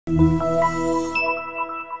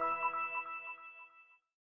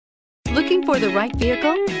Looking for the right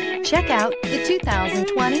vehicle? Check out the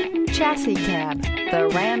 2020 Chassis Cab. The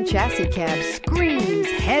Ram Chassis Cab screams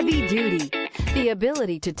heavy duty. The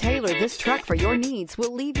ability to tailor this truck for your needs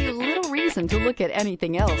will leave you little reason to look at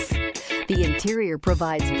anything else. The interior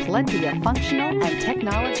provides plenty of functional and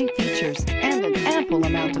technology features and an ample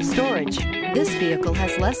amount of storage. This vehicle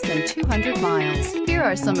has less than 200 miles. Here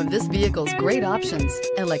are some of this vehicle's great options: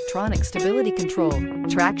 electronic stability control,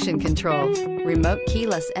 traction control, remote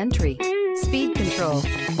keyless entry, speed control,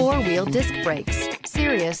 four-wheel disc brakes,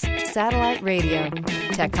 Sirius satellite radio,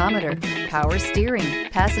 tachometer, power steering,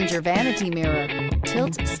 passenger vanity mirror,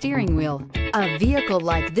 tilt steering wheel. A vehicle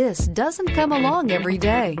like this doesn't come along every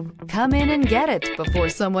day. Come in and get it before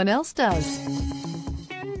someone else does.